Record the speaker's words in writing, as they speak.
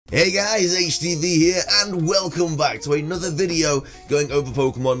Hey guys, HDvee here, and welcome back to another video going over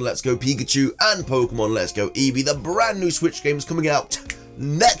Pokemon Let's Go Pikachu and Pokemon Let's Go Eevee, the brand new Switch games coming out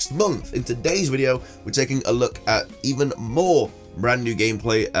next month. In today's video, we're taking a look at even more brand new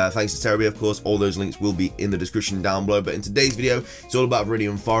gameplay, thanks to Renteria, of course. All those links will be in the description down below. But in today's video, it's all about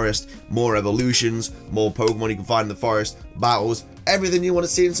Viridian Forest, more evolutions, more Pokemon you can find in the forest, battles, everything you want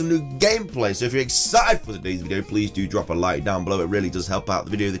to see in some new gameplay. So if you're excited for today's video, please do drop a like down below. It really does help out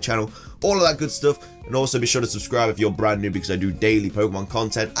the video, the channel, all of that good stuff. And also be sure to subscribe if you're brand new, because I do daily Pokemon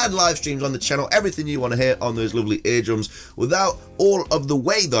content and live streams on the channel. Everything you want to hear on those lovely eardrums. Without all of the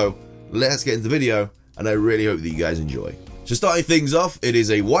way though, let's get into the video, and I really hope that you guys enjoy. So starting things off, it is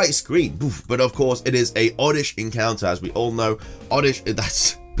a white screen, but of course it is a oddish encounter. As we all know, oddish,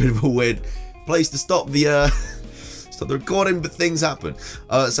 that's a bit of a weird place to stop the recording, but things happen.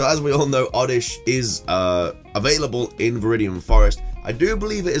 So as we all know, oddish is available in Viridian Forest. I do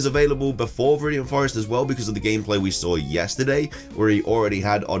believe it is available before Viridian Forest as well, because of the gameplay we saw yesterday, where he already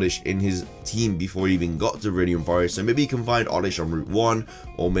had oddish in his team before he even got to Viridian Forest. So maybe you can find oddish on Route 1,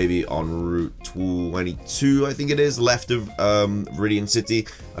 or maybe on Route 22, I think it is, left of Viridian City.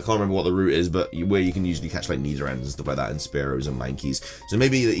 I can't remember what the route is, but where you can usually catch like Nidorans and stuff like that, and Spearows and Mankeys. So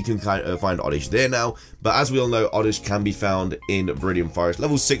maybe that you can kind of find oddish there now. But as we all know, oddish can be found in Viridian Forest,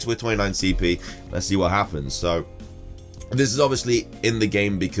 level 6 with 29 CP. Let's see what happens. So this is obviously in the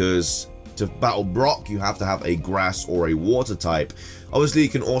game because to battle Brock, you have to have a grass or a water type. Obviously, you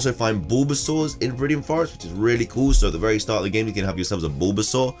can also find Bulbasaurs in Viridian Forest, which is really cool. So at the very start of the game, you can have yourselves a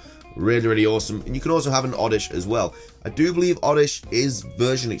Bulbasaur. Really, really awesome. And you can also have an Oddish as well. I do believe Oddish is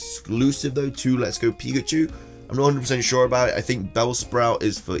version exclusive, though, to Let's Go Pikachu. I'm not 100% sure about it. I think Bellsprout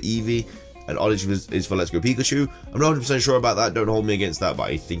is for Eevee, and Oddish is for Let's Go Pikachu. I'm not 100% sure about that. Don't hold me against that, but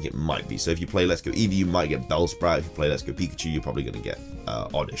I think it might be. So if you play Let's Go Eevee, you might get Bellsprout. If you play Let's Go Pikachu, you're probably going to get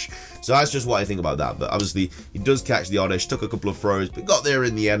Oddish. So that's just what I think about that. But obviously, he does catch the Oddish. Took a couple of throws, but got there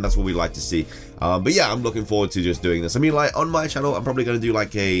in the end. That's what we like to see. But yeah, I'm looking forward to just doing this. I mean, like, on my channel, I'm probably going to do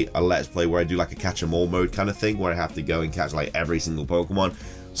like a Let's Play where I do like a catch-em-all mode kind of thing, where I have to go and catch like every single Pokemon.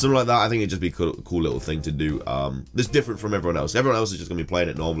 Something like that. I think it'd just be a cool little thing to do. That's different from everyone else. Everyone else is just going to be playing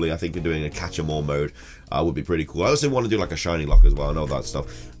it normally. I think doing a catch-em-all mode would be pretty cool. I also want to do like a shiny lock as well and all that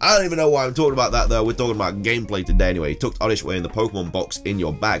stuff. I don't even know why I'm talking about that though. We're talking about gameplay today anyway. You took Oddish away in the Pokemon box in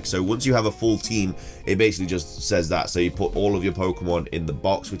your bag. So once you have a full team, it basically just says that. So you put all of your Pokemon in the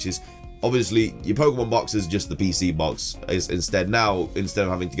box, which is obviously your Pokemon box is just the PC box. Instead of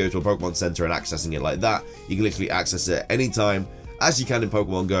having to go to a Pokemon Center and accessing it like that, you can literally access it anytime, as you can in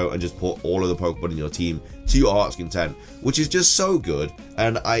Pokemon Go, and just put all of the Pokemon in your team to your heart's content, which is just so good.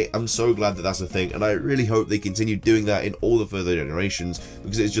 And I am so glad that that's a thing, and I really hope they continue doing that in all the further generations,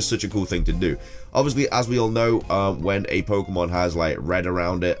 because it's just such a cool thing to do. Obviously, as we all know, when a Pokemon has like red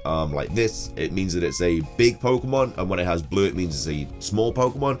around it, like this, it means that it's a big Pokemon, and when it has blue, it means it's a small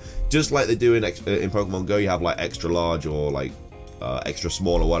Pokemon. Just like they do in Pokemon Go, you have like extra large or like extra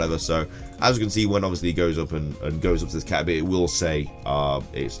small or whatever. So as you can see, when obviously it goes up and goes up to this category, it will say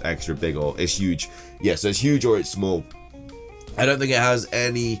it's extra big or it's huge. Yeah, so it's huge or it's small. I don't think it has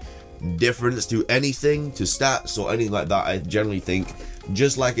any difference to anything, to stats or anything like that. I generally think,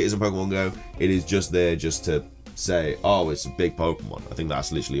 just like it is in Pokemon Go, it is just there just to say, oh, it's a big Pokemon. I think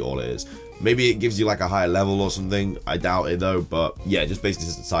that's literally all it is. Maybe it gives you like a higher level or something. I doubt it though, but yeah, just basically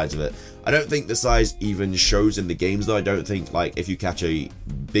just the size of it. I don't think the size even shows in the games though. I don't think like if you catch a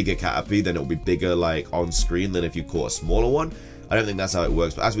bigger Caterpie, then it'll be bigger like on screen than if you caught a smaller one. I don't think that's how it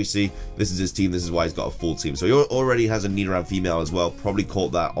works, but as we see, this is his team. This is why he's got a full team. So he already has a Nidoran female as well. Probably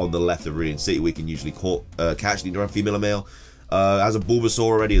caught that on the left of Viridian City. We can usually catch Nidoran female or male. Has a Bulbasaur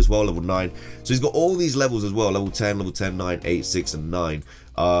already as well, level 9. So he's got all these levels as well, level 10, 9, 8, 6, and 9.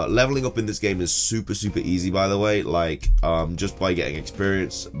 Leveling up in this game is super easy, by the way. Like, just by getting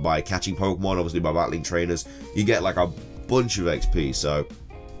experience, by catching Pokemon, obviously by battling trainers, you get like a bunch of XP. So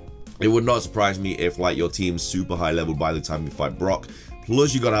it would not surprise me if like your team's super high level by the time you fight Brock.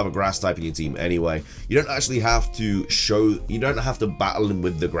 Plus, you gotta have a grass type in your team anyway. You don't actually have to you don't have to battle him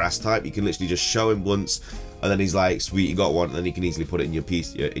with the grass type. You can literally just show him once, and then he's like, sweet, you got one, and then you can easily put it in your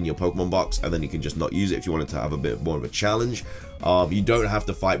Pokemon box, and then you can just not use it if you wanted to have a bit more of a challenge. You don't have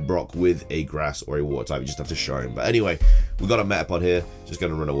to fight Brock with a grass or a water type, you just have to show him. But anyway, we got a Metapod here, just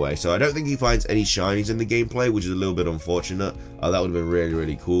gonna run away. So I don't think he finds any shinies in the gameplay, which is a little bit unfortunate. That would have been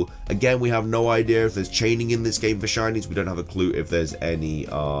really cool. Again, we have no idea if there's chaining in this game for shinies. We don't have a clue if there's any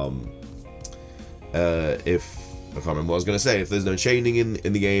I can't remember what I was gonna say, if there's no chaining in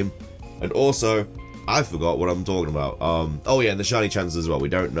the game. And also, I forgot what I'm talking about. Oh yeah, and the shiny chances as well. We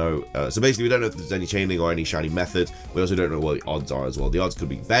don't know. So basically, we don't know if there's any chaining or any shiny methods. We also don't know what the odds are as well. The odds could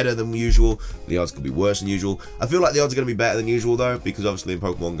be better than usual. The odds could be worse than usual. I feel like the odds are going to be better than usual though, because obviously in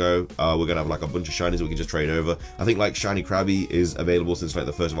Pokemon Go, we're going to have like a bunch of shinies that we can just trade over. I think like shiny Krabby is available since like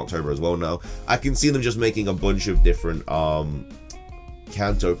the 1st of October as well now. I can see them just making a bunch of different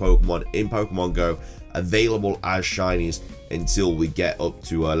Kanto Pokemon in Pokemon Go available as shinies until we get up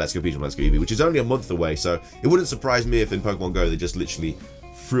to Let's Go Pikachu and Let's Go Eevee, which is only a month away. So it wouldn't surprise me if in Pokemon Go they just literally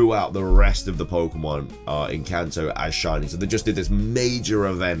threw out the rest of the Pokemon in Kanto as shiny. So they just did this major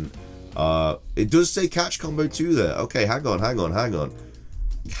event. It does say Catch Combo 2 there. Okay, hang on.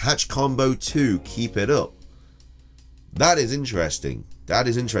 Catch Combo 2, keep it up. That is interesting. I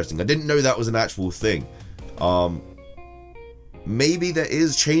didn't know that was an actual thing. Maybe there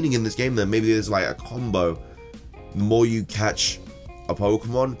is chaining in this game then. Maybe there's like a combo the more you catch a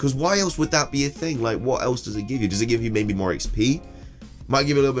Pokemon. Because why else would that be a thing? Like, what else does it give you? Does it give you maybe more XP? Might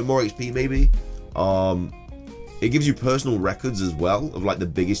give you a little bit more XP maybe. It gives you personal records as well of like the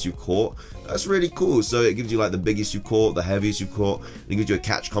biggest you've caught. That's really cool. So it gives you like the biggest you've caught, the heaviest you've caught. And it gives you a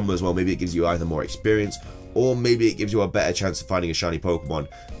catch combo as well. Maybe it gives you either more experience, or maybe it gives you a better chance of finding a shiny Pokemon.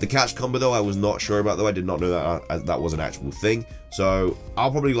 The catch combo though, I was not sure about though. I did not know that that was an actual thing. So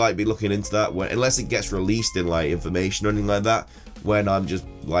I'll probably like be looking into that unless it gets released in like information or anything like that, when I'm just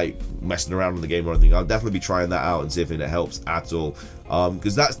like messing around in the game or anything. I'll definitely be trying that out and see if it helps at all.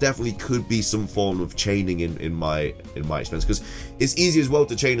 Because that's definitely could be some form of chaining in my experience. Because it's easy as well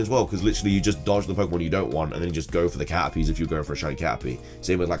to chain as well, because literally you just dodge the Pokemon you don't want and then you just go for the Caterpies if you're going for a shiny Caterpie.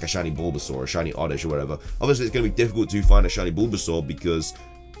 Same with like a shiny Bulbasaur or a shiny Oddish or whatever. Obviously it's going to be difficult to find a shiny Bulbasaur because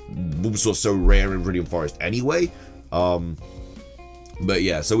Bulbasaur's so rare in Viridian Forest anyway. But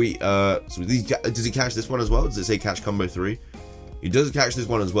yeah, so does he catch this one as well? Does it say catch combo 3? He does catch this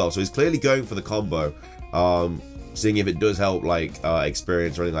one as well, so he's clearly going for the combo. Seeing if it does help like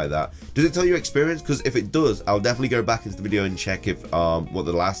experience or anything like that. Does it tell you experience? Because if it does, I'll definitely go back into the video and check if what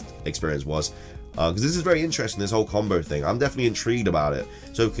the last experience was. Because this is very interesting, this whole combo thing. I'm definitely intrigued about it.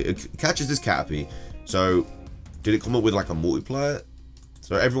 So it catches this Caterpie. So did it come up with like a multiplier?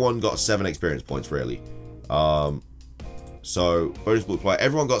 So everyone got 7 experience points really. So bonus multiplier,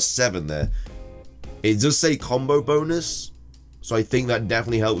 everyone got 7 there. It does say combo bonus. So I think that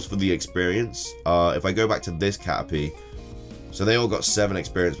definitely helps for the experience. If I go back to this Caterpie, so they all got 7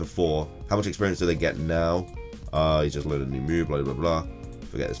 experience before. How much experience do they get now? He's just learned a new move, blah, blah, blah.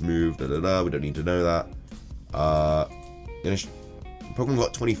 Forget this move, da, da, da. We don't need to know that. Pokemon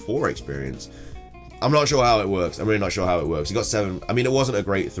got 24 experience. I'm not sure how it works. I'm really not sure how it works. He got 7. I mean, it wasn't a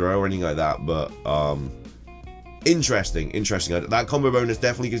great throw or anything like that, but interesting. That combo bonus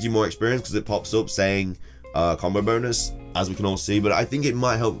definitely gives you more experience because it pops up saying combo bonus, as we can all see, but I think it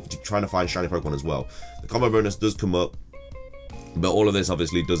might help trying to find shiny Pokemon as well. The combo bonus does come up, but all of this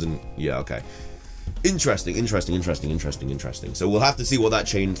obviously doesn't. Yeah, okay. Interesting. So we'll have to see what that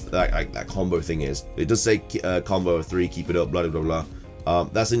chain, that combo thing is. It does say combo of 3, keep it up, blah blah blah.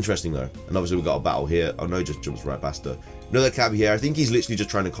 That's interesting though. And obviously we've got a battle here. Oh no, he just jumps right past her. Another Caterpie here. I think he's literally just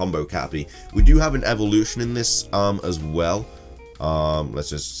trying to combo Caterpie. We do have an evolution in this as well. Let's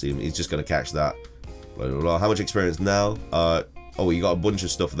just see. He's just gonna catch that. Blah, blah, blah. How much experience now? Oh, you got a bunch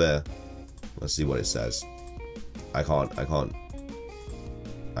of stuff there. Let's see what it says. I can't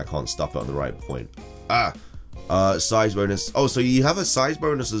stop it on the right point. Size bonus. Oh, so you have a size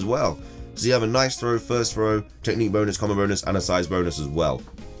bonus as well. So you have a nice throw, first throw, technique bonus, combo bonus, and a size bonus as well.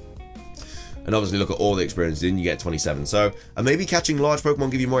 And obviously look at all the experience, then you get 27. So, and maybe catching large Pokemon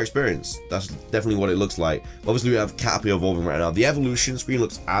give you more experience. That's definitely what it looks like. Obviously we have Caterpie evolving right now. The evolution screen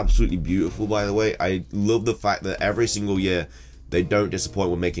looks absolutely beautiful, by the way. I love the fact that every single year they don't disappoint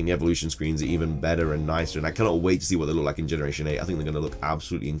with making evolution screens even better and nicer. And I cannot wait to see what they look like in Generation 8. I think they're going to look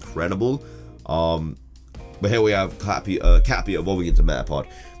absolutely incredible. But here we have Caterpie evolving into Metapod.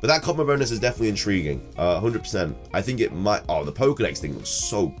 But that combo bonus is definitely intriguing. 100%. I think it might... Oh, the Pokédex thing looks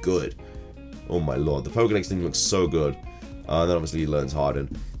so good. Oh my lord, the Pokédex thing looks so good. Then obviously he learns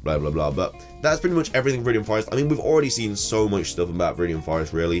Harden, blah blah blah. But that's pretty much everything Viridian Forest. I mean, we've already seen so much stuff about Viridian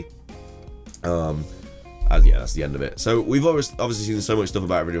Forest, really. Yeah, that's the end of it. So we've obviously seen so much stuff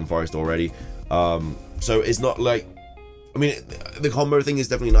about Viridian Forest already. So it's not like... I mean, the combo thing is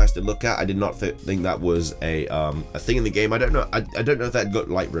definitely nice to look at. I did not think that was a thing in the game. I don't know. I don't know if that got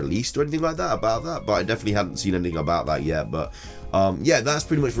like released or anything like that about that, but I definitely hadn't seen anything about that yet. But yeah, that's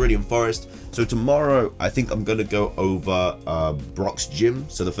pretty much Viridian Forest. So tomorrow, I think I'm gonna go over Brock's gym,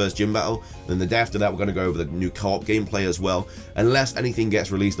 so the first gym battle. And then the day after that, we're gonna go over the new co-op gameplay as well. Unless anything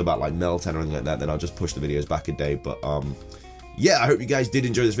gets released about like Meltan or anything like that, then I'll just push the videos back a day. But yeah, I hope you guys did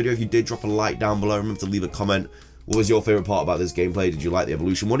enjoy this video. If you did, drop a like down below. Remember to leave a comment. What was your favorite part about this gameplay? Did you like the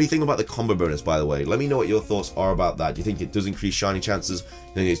evolution? What do you think about the combo bonus, by the way? Let me know what your thoughts are about that. Do you think it does increase shiny chances? Do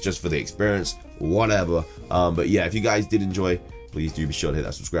you think it's just for the experience? Whatever. But yeah, if you guys did enjoy, please do be sure to hit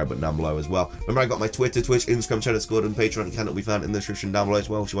that subscribe button down below as well. Remember, I got my Twitter, Twitch, Instagram channel, Discord, and Patreon account that will be found in the description down below as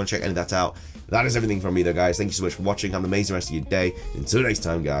well if you want to check any of that out. That is everything from me though, guys. Thank you so much for watching. Have an amazing rest of your day. Until next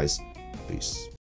time, guys. Peace.